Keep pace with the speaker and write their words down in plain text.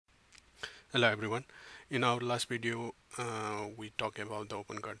Hello everyone. In our last video, we talked about the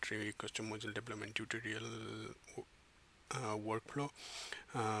Opencart custom module development tutorial workflow,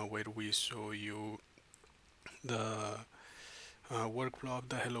 where we show you the workflow of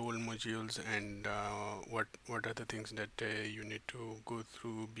the Hello World modules and what are the things that you need to go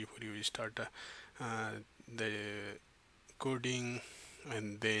through before you start the coding,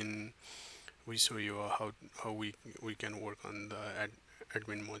 and then we show you how we can work on the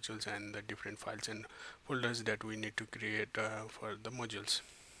admin modules and the different files and folders that we need to create for the modules.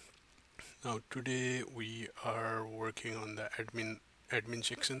 Now today we are working on the admin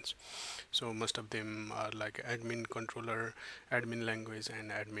sections. So most of them are like admin controller, admin language,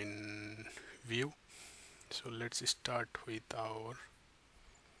 and admin view. So let's start with our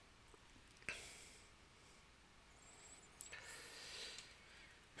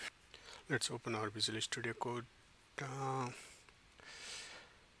let's open our Visual Studio Code.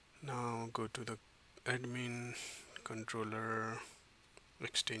 Now go to the admin controller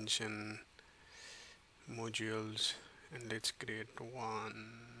extension modules, and let's create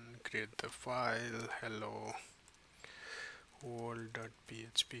the file hello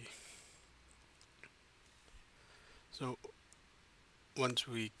world.php. So once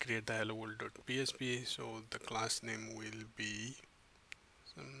we create the hello world.php, so the class name will be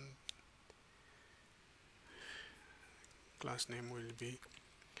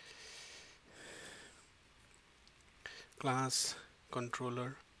class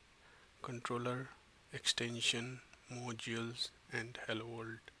controller extension modules and hello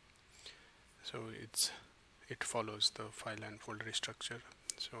world. So it follows the file and folder structure.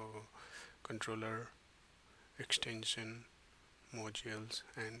 So controller extension modules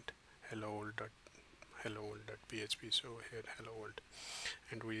and hello world.php. So here hello world,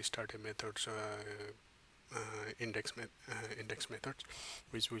 and we start a method, index methods,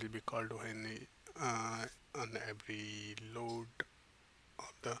 which will be called when on every load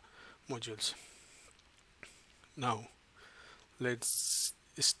of the modules. Now let's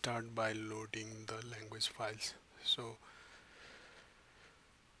start by loading the language files. So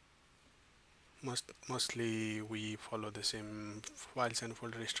mostly we follow the same files and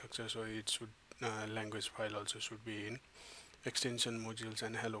folder structure, so it should language file also should be in extension modules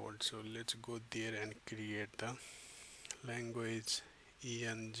and hello world. So let's go there and create the language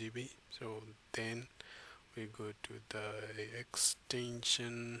engb. So then we go to the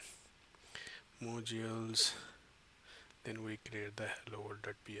extension modules, then we create the hello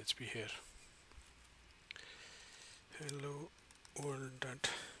world.php here, hello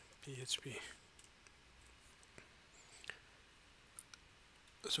world.php.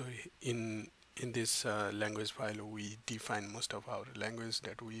 So in this language file, we define most of our language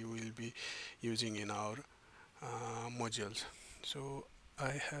that we will be using in our modules. So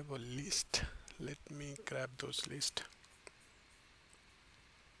I have a list. Let me grab those lists.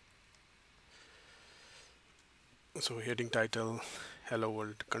 So heading title hello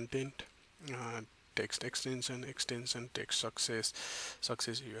world content, text extension text success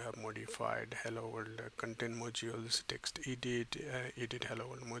you have modified hello world content modules, text edit hello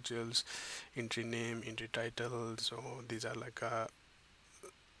world modules, entry name, entry title. So these are like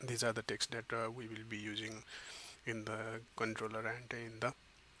these are the text that we will be using in the controller and in the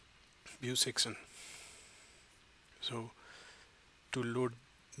view section. So to load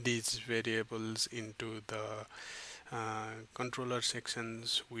these variables into the controller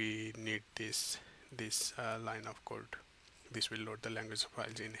sections, we need this line of code. This will load the language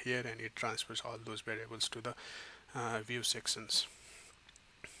files in here, and it transfers all those variables to the view sections.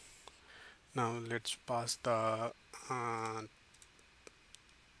 Now let's pass the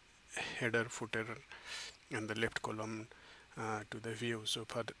header, footer, and the left column to the view. So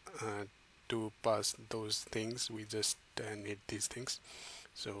for to pass those things, we just need these things.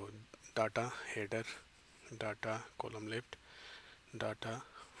 So data header, data column left, data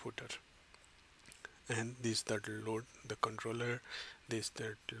footer, and this that load the controller, this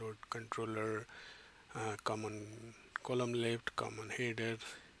that load controller, common column left, common header.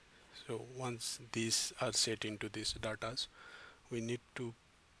 So once these are set into these datas, we need to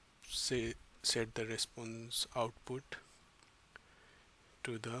set the response output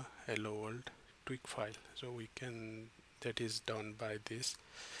to the hello world twig file. So we can, that is done by this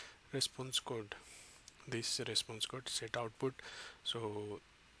response code, set output. So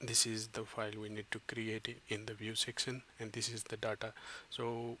this is the file we need to create in the view section, and this is the data.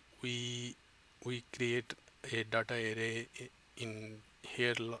 So we create a data array in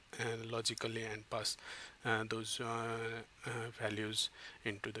here logically and pass those values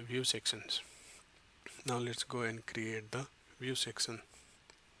into the view sections. Now let's go and create the view section.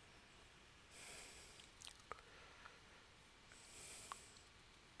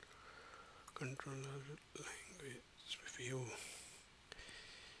 controller language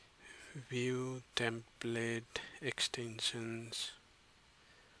view template extensions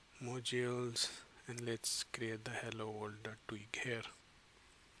modules, and let's create the hello world twig here.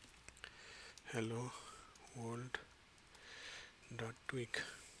 Hello world twig.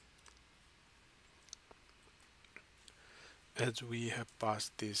 As we have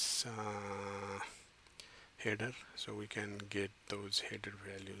passed this header, so we can get those header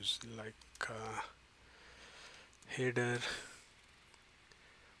values like header.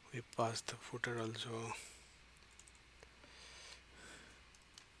 We pass the footer also.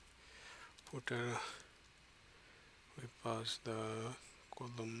 Footer, we pass the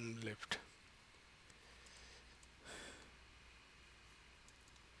column left.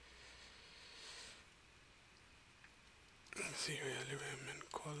 Serial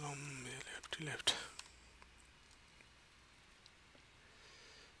element column left to left.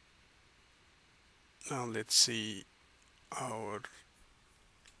 Now let's see our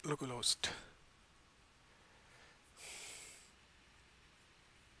localhost.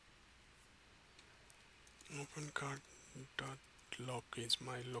 Opencart.loc is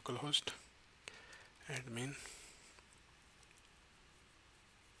my localhost. Admin.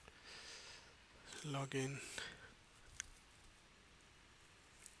 Login.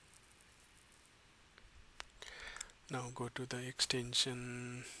 Now go to the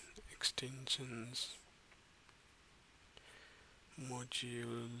extensions,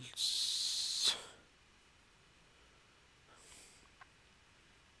 modules.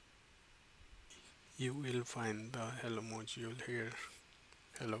 You will find the hello module here,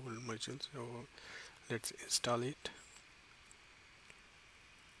 hello world module. So let's install it.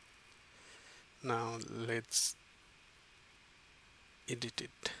 Now let's edit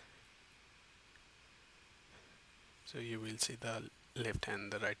it. So you will see the left and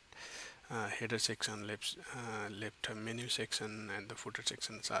the right header section, left menu section, and the footer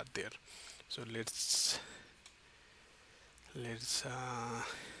sections are there. So let's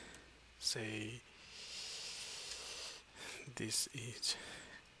say this is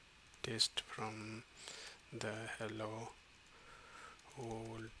test from the hello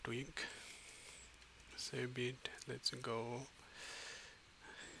world twig. Save it. Let's go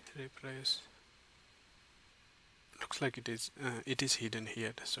refresh. Looks like it is hidden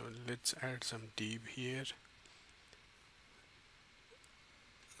here, so let's add some div here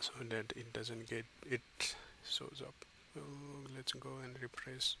so that it doesn't get it shows up. So let's go and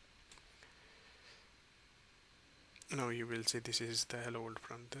refresh. Now you will see this is the hello world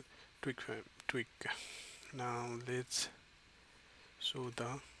from the twig. Now let's show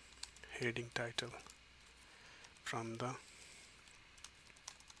the heading title from the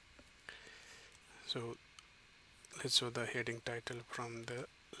let's show the heading title from the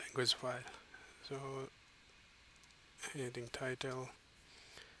language file. So heading title,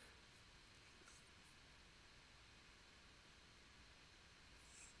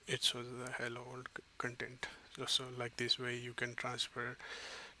 it shows the hello world content. So like this way you can transfer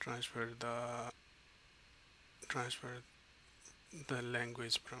the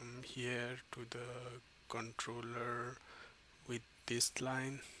language from here to the controller with this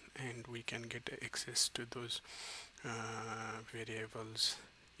line, and we can get access to those variables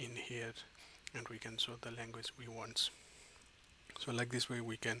in here, and we can show the language we want. So like this way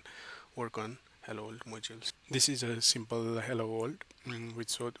we can work on hello world modules. This is a simple hello world.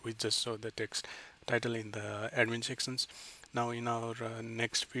 We just saw the text title in the admin sections. Now in our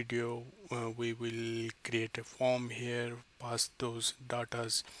next video we will create a form here, pass those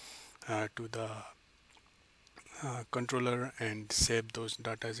datas to the controller and save those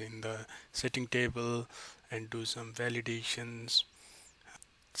datas in the setting table and do some validations.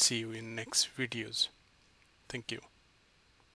 See you in next videos. Thank you.